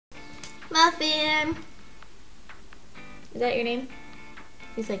Muffin! Is that your name?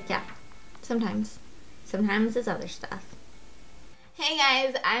 He's like, yeah. Sometimes. Sometimes it's other stuff. Hey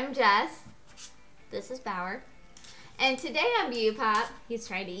guys, I'm Jess. This is Bauer. And today on BeautyPOP, he's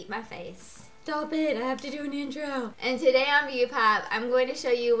trying to eat my face. Stop it, I have to do an intro. And today on BeautyPOP, I'm going to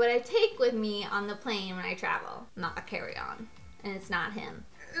show you what I take with me on the plane when I travel. Not a carry-on. And it's not him.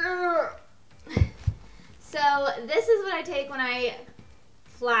 So this is what I take when I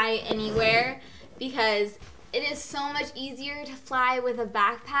fly anywhere, because it is so much easier to fly with a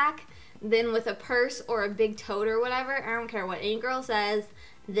backpack than with a purse or a big tote or whatever. I don't care what any girl says,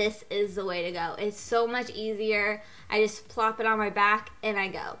 this is the way to go. It's so much easier. I just plop it on my back and I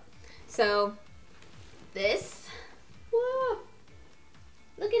go. So this, whoa,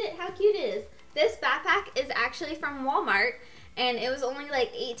 look at it, how cute it is. This backpack is actually from Walmart and it was only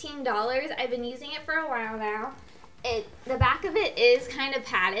like $18. I've been using it for a while now. The back of it is kind of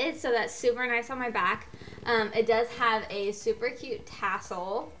padded, so that's super nice on my back. It does have a super cute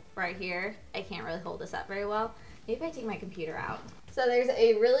tassel right here. I can't really hold this up very well. Maybe if I take my computer out. So there's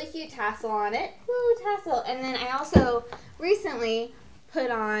a really cute tassel on it. Woo, tassel. And then I also recently put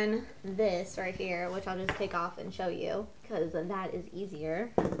on this right here, which I'll just take off and show you because that is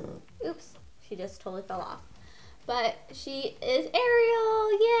easier. Oops, she just totally fell off. But she is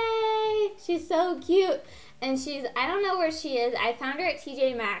Ariel, yay! She's so cute. And I don't know where she is. I found her at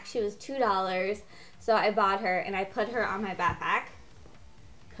TJ Maxx. She was $2. So I bought her and I put her on my backpack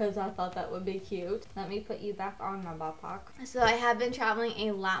because I thought that would be cute. Let me put you back on my backpack. So I have been traveling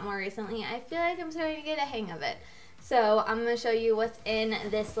a lot more recently. I feel like I'm starting to get a hang of it. So I'm going to show you what's in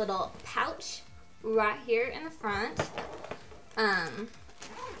this little pouch right here in the front.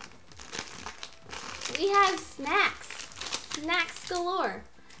 We have snacks. Snacks galore.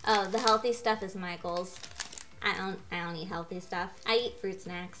 Oh, the healthy stuff is Michael's. I don't eat healthy stuff. I eat fruit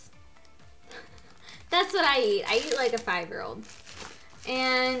snacks. That's what I eat. I eat like a 5-year-old.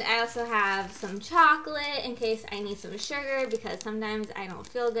 And I also have some chocolate in case I need some sugar, because sometimes I don't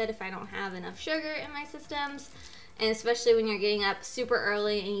feel good if I don't have enough sugar in my systems. And especially when you're getting up super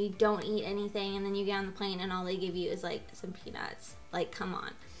early and you don't eat anything and then you get on the plane and all they give you is like some peanuts. Like, come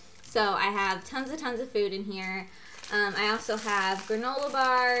on. So I have tons of food in here. I also have granola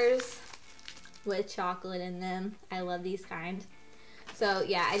bars with chocolate in them. I love these kind. So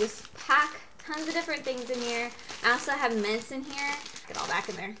yeah, I just pack tons of different things in here. I also have mints in here. Get all back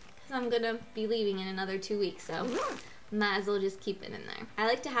in there because I'm gonna be leaving in another 2 weeks, so might as well just keep it in there. I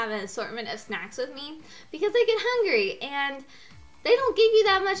like to have an assortment of snacks with me because I get hungry and they don't give you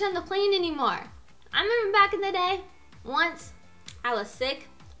that much on the plane anymore. I remember back in the day, once I was sick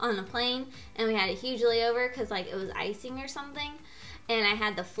on the plane and we had a huge layover because like it was icing or something and I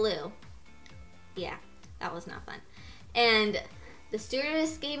had the flu. Yeah, that was not fun. And the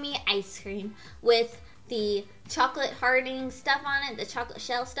stewardess gave me ice cream with the chocolate hardening stuff on it, the chocolate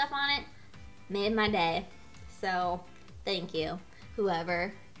shell stuff on it. Made my day. So thank you,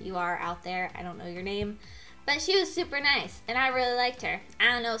 whoever you are out there. I don't know your name, but she was super nice and I really liked her. I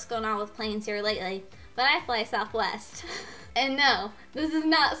don't know what's going on with planes here lately, but I fly Southwest. And no, this is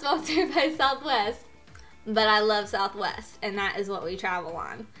not sponsored by Southwest, but I love Southwest and that is what we travel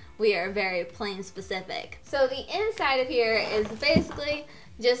on. We are very plane specific. So the inside of here is basically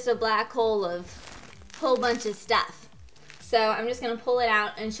just a black hole of a whole bunch of stuff. So I'm just gonna pull it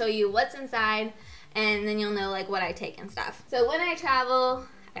out and show you what's inside and then you'll know like what I take and stuff. So when I travel,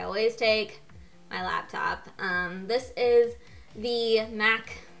 I always take my laptop. This is the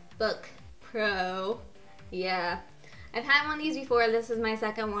MacBook Pro. Yeah, I've had one of these before. This is my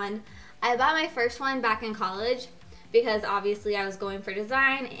second one. I bought my first one back in college because obviously I was going for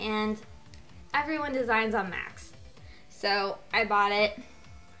design and everyone designs on Macs. So I bought it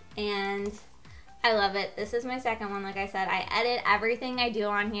and I love it. This is my second one, like I said. I edit everything I do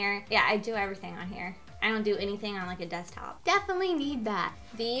on here. Yeah, I do everything on here. I don't do anything on like a desktop. Definitely need that.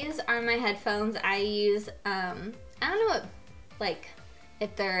 These are my headphones I use. I don't know what, like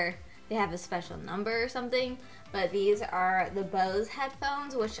if they have a special number or something, but these are the Bose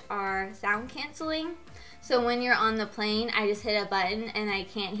headphones, which are sound canceling. So when you're on the plane, I just hit a button and I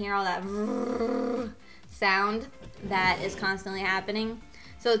can't hear all that sound that is constantly happening.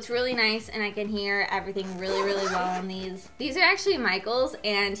 So it's really nice and I can hear everything really well on these. These are actually Michael's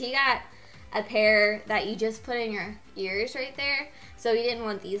and he got a pair that you just put in your ears right there. So he didn't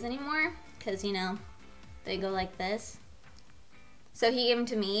want these anymore because, you know, they go like this. So he gave them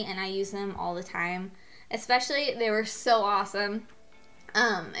to me and I use them all the time. Especially, they were so awesome.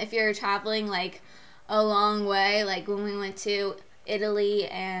 If you're traveling like a long way, like when we went to Italy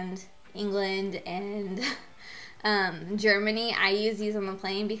and England and Germany, I use these on the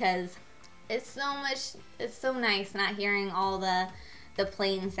plane because it's so nice not hearing all the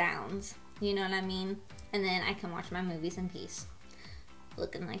plain sounds. You know what I mean? And then I can watch my movies in peace.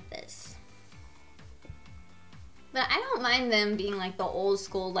 Looking like this. But I don't mind them being like the old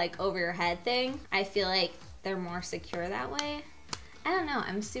school, like over your head thing. I feel like they're more secure that way. I don't know,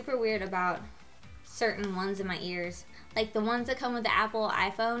 I'm super weird about certain ones in my ears. Like the ones that come with the Apple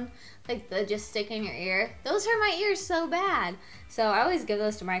iPhone, like the just stick in your ear. Those hurt my ears so bad. So I always give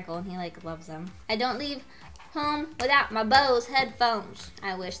those to Michael and he like loves them. I don't leave home without my Bose headphones.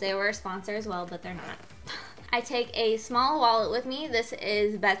 I wish they were a sponsor as well, but they're not. I take a small wallet with me. This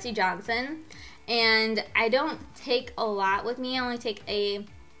is Betsy Johnson. And I don't take a lot with me. I only take a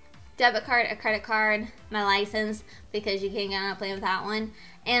debit card, a credit card, my license, because you can't get on a plane without one,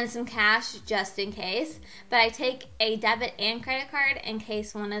 and some cash just in case. But I take a debit and credit card in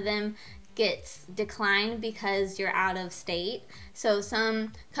case one of them gets declined because you're out of state. So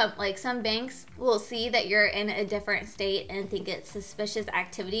some banks will see that you're in a different state and think it's suspicious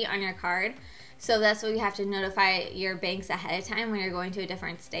activity on your card. So that's why you have to notify your banks ahead of time when you're going to a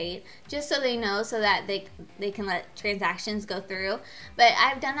different state, just so they know, so that they can let transactions go through. But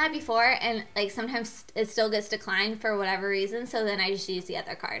I've done that before, and like sometimes it still gets declined for whatever reason, so then I just use the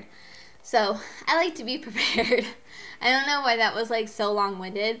other card. So I like to be prepared. I don't know why that was like so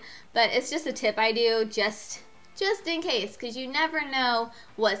long-winded, but it's just a tip I do just in case, because you never know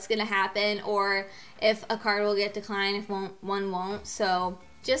what's gonna happen or if a card will get declined, if one won't. So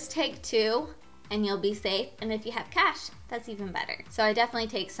just take two and you'll be safe. And if you have cash, that's even better. So I definitely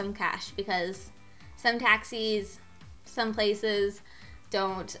take some cash because some taxis, some places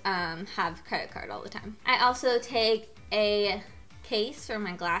don't have credit card all the time. I also take a case for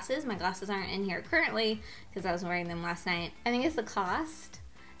my glasses. My glasses aren't in here currently because I was wearing them last night. I think it's Lacoste.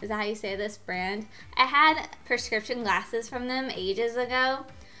 Is that how you say this brand? I had prescription glasses from them ages ago,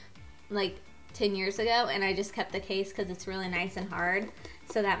 like 10 years ago, and I just kept the case because it's really nice and hard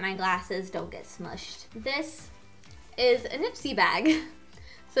so that my glasses don't get smushed. This is a Nipsey bag.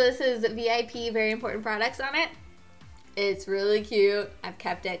 So this is VIP, very important products on it. It's really cute. I've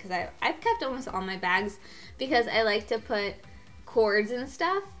kept it because I've kept almost all my bags because I like to put cords and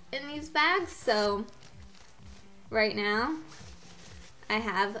stuff in these bags. So right now I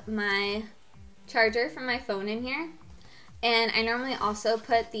have my charger for my phone in here. And I normally also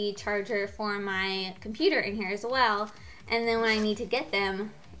put the charger for my computer in here as well. And then when I need to get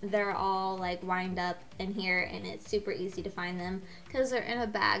them, they're all like wind up in here, and it's super easy to find them because they're in a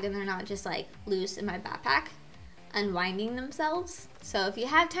bag and they're not just like loose in my backpack unwinding themselves. So if you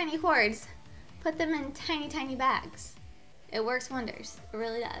have tiny cords, put them in tiny bags. It works wonders. It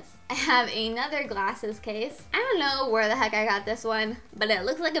really does. I have another glasses case. I don't know where the heck I got this one, but it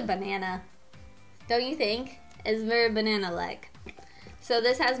looks like a banana. Don't you think? It's very banana-like. So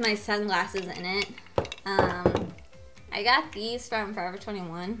this has my sunglasses in it. I got these from Forever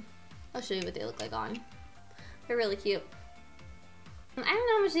 21. I'll show you what they look like on. They're really cute. I don't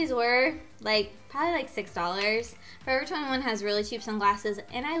know how much these were. Like, probably like $6. Forever 21 has really cheap sunglasses,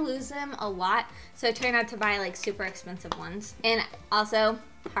 and I lose them a lot, so I try not to buy like super expensive ones. And also,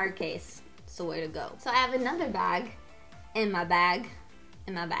 hard case. It's the way to go. So I have another bag in my bag.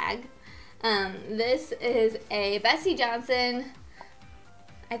 This is a Betsy Johnson.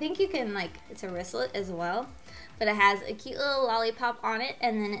 I think you can like, it's a wristlet as well, but it has a cute little lollipop on it,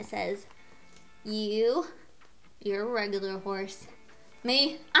 and then it says, you're a regular horse.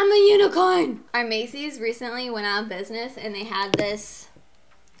 Me, I'm a unicorn. Our Macy's recently went out of business, and they had this,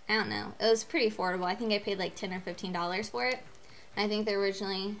 I don't know, it was pretty affordable. I think I paid like $10 or $15 for it. I think they're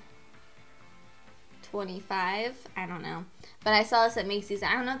originally $25, I don't know. But I saw this at Macy's.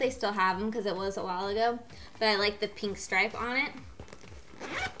 I don't know if they still have them because it was a while ago, but I like the pink stripe on it.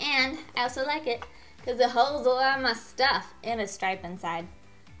 And I also like it because it holds a lot of my stuff, and a stripe inside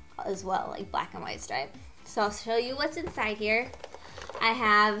as well, like black and white stripe. So I'll show you what's inside here. I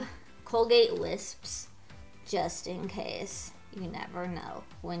have Colgate Wisps, just in case. You never know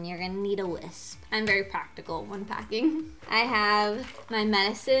when you're gonna need a wisp. I'm very practical when packing. I have my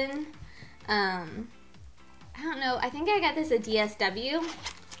medicine. I don't know, I think I got this at DSW,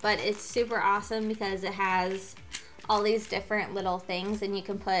 but it's super awesome because it has all these different little things, and you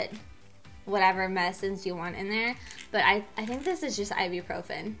can put whatever medicines you want in there. But I think this is just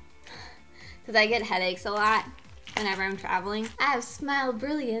ibuprofen because I get headaches a lot whenever I'm traveling. I have Smile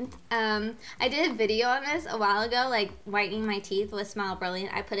Brilliant. I did a video on this a while ago, like whitening my teeth with Smile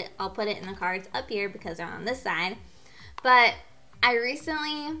Brilliant. I'll put it in the cards up here because they're on this side. But I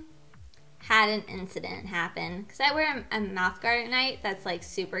recently had an incident happen because I wear a mouth guard at night. That's like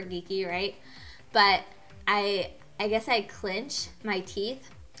super geeky, right? But I guess I clench my teeth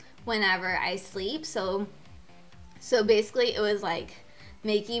whenever I sleep. So basically it was like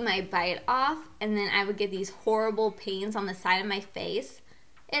making my bite off, and then I would get these horrible pains on the side of my face.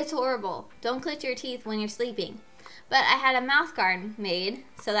 It's horrible. Don't clench your teeth when you're sleeping. But I had a mouth guard made,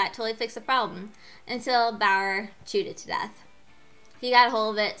 so that totally fixed the problem, until Bauer chewed it to death. He got a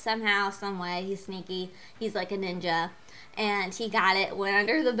hold of it somehow, some way. He's sneaky. He's like a ninja. And he got it, went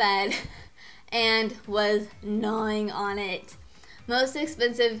under the bed, and was gnawing on it. Most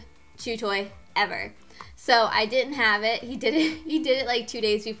expensive chew toy ever. So I didn't have it. He did it like 2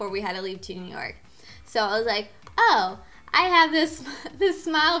 days before we had to leave to New York. So I was like, oh, I have this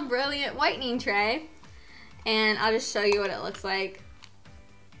Smile Brilliant whitening tray, and I'll just show you what it looks like.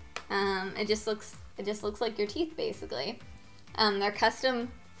 It just looks like your teeth, basically. They're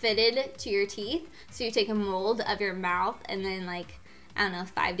custom fitted to your teeth, so you take a mold of your mouth, and then like, I don't know,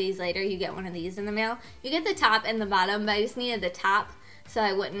 5 days later you get one of these in the mail. You get the top and the bottom, but I just needed the top so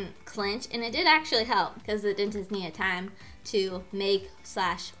I wouldn't clench, and it did actually help because the dentist needed time to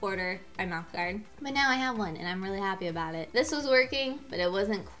make/order my mouth guard. But now I have one, and I'm really happy about it. This was working, but it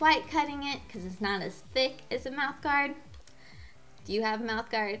wasn't quite cutting it because it's not as thick as a mouth guard. Do you have a mouth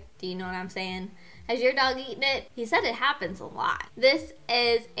guard? Do you know what I'm saying? Has your dog eaten it? He said it happens a lot. This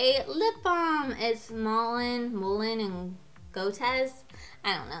is a lip balm. It's Mullen and Gotez.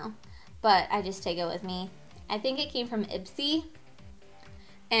 I don't know, but I just take it with me. I think it came from Ipsy,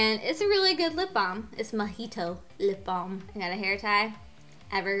 and it's a really good lip balm. It's Mojito lip balm. I got a hair tie.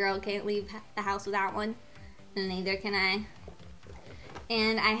 Every girl can't leave the house without one, and neither can I.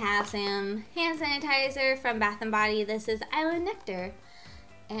 And I have some hand sanitizer from Bath & Body. This is Island Nectar,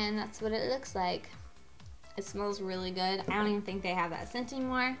 and that's what it looks like. It smells really good. I don't even think they have that scent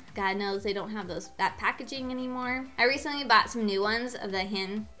anymore. God knows they don't have that packaging anymore. I recently bought some new ones of the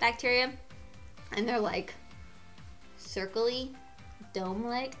hand bacteria, and they're like circly,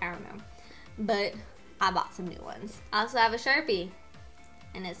 dome-like, I don't know. But I bought some new ones. I also have a Sharpie,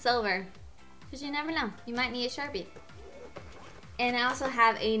 and it's silver, because you never know. You might need a Sharpie. And I also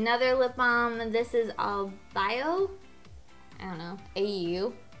have another lip balm. This is all bio. I don't know,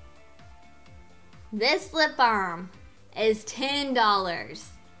 AU. This lip balm is $10.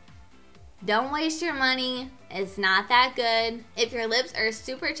 Don't waste your money. It's not that good. If your lips are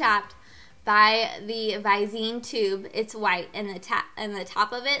super chapped, buy the Visine tube. It's white, and the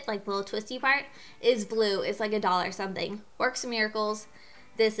top of it, like the little twisty part, is blue. It's like $1 something. Works miracles.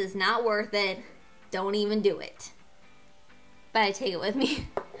 This is not worth it. Don't even do it. But I take it with me.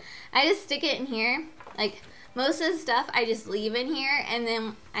 I just stick it in here. Like, most of the stuff I just leave in here, and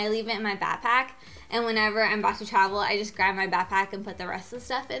then I leave it in my backpack. And whenever I'm about to travel, I just grab my backpack and put the rest of the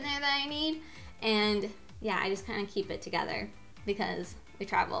stuff in there that I need. And yeah, I just kind of keep it together because we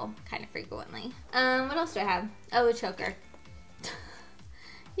travel kind of frequently. What else do I have? Oh, a choker.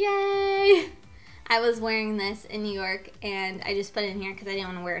 Yay! I was wearing this in New York, and I just put it in here because I didn't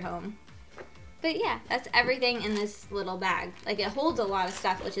want to wear it home. But yeah, that's everything in this little bag. Like, it holds a lot of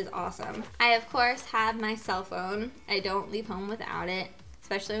stuff, which is awesome. I, of course, have my cell phone. I don't leave home without it,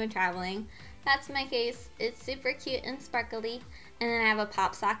 especially when traveling. That's my case. It's super cute and sparkly. And then I have a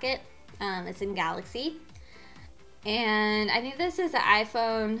pop socket. It's in Galaxy. And I think this is the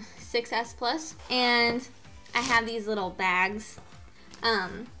iPhone 6S Plus. And I have these little bags.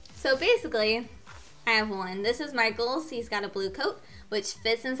 So basically, I have one. This is Michael's. He's got a blue coat, which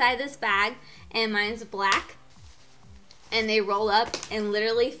fits inside this bag, and mine's black, and they roll up and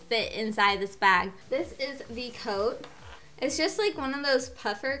literally fit inside this bag. This is the coat. It's just like one of those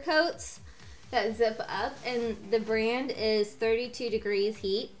puffer coats that zip up, and the brand is 32 degrees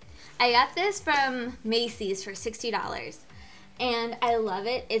heat. I got this from Macy's for $60, and I love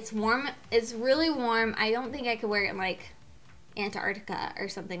it. It's warm. It's really warm. I don't think I could wear it in like Antarctica or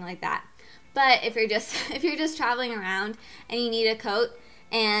something like that. But if you're just traveling around and you need a coat,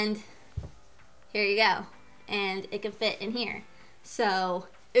 and here you go, and it can fit in here. So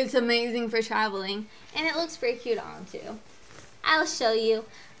it's amazing for traveling, and it looks pretty cute on too. I'll show you.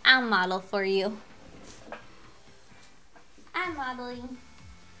 I'll model for you. I'm modeling.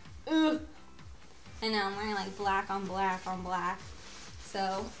 Ugh. I know, I'm wearing like black on black on black.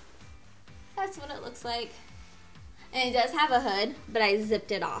 So that's what it looks like. And it does have a hood, but I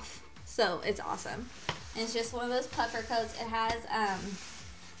zipped it off. So it's awesome. And it's just one of those puffer coats. It has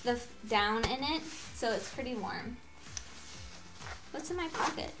the down in it, so it's pretty warm. What's in my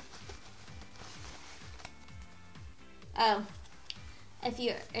pocket? Oh, if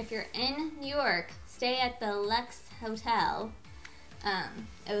you're in New York, stay at the Lux Hotel.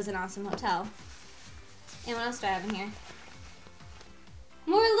 It was an awesome hotel. And what else do I have in here?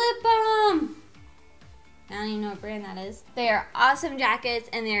 More lip balm! I don't even know what brand that is. They are awesome jackets,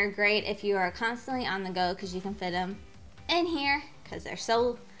 and they're great if you are constantly on the go because you can fit them in here because they're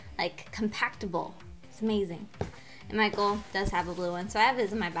so like compactable. It's amazing. And Michael does have a blue one, so I have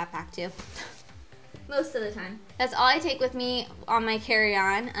his in my backpack too. Most of the time. That's all I take with me on my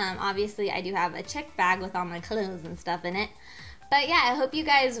carry-on. Obviously, I do have a check bag with all my clothes and stuff in it. But yeah, I hope you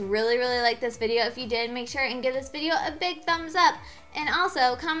guys really liked this video. If you did, make sure and give this video a big thumbs up. And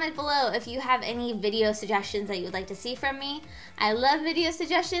also, comment below if you have any video suggestions that you would like to see from me. I love video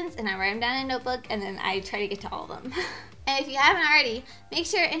suggestions, and I write them down in a notebook, and then I try to get to all of them. And if you haven't already, make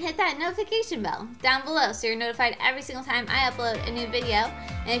sure and hit that notification bell down below so you're notified every single time I upload a new video.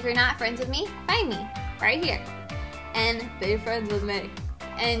 And if you're not friends with me, find me right here and be friends with me.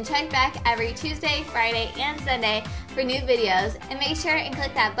 And check back every Tuesday, Friday, and Sunday for new videos. And make sure and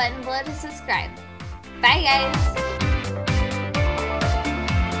click that button below to subscribe. Bye guys!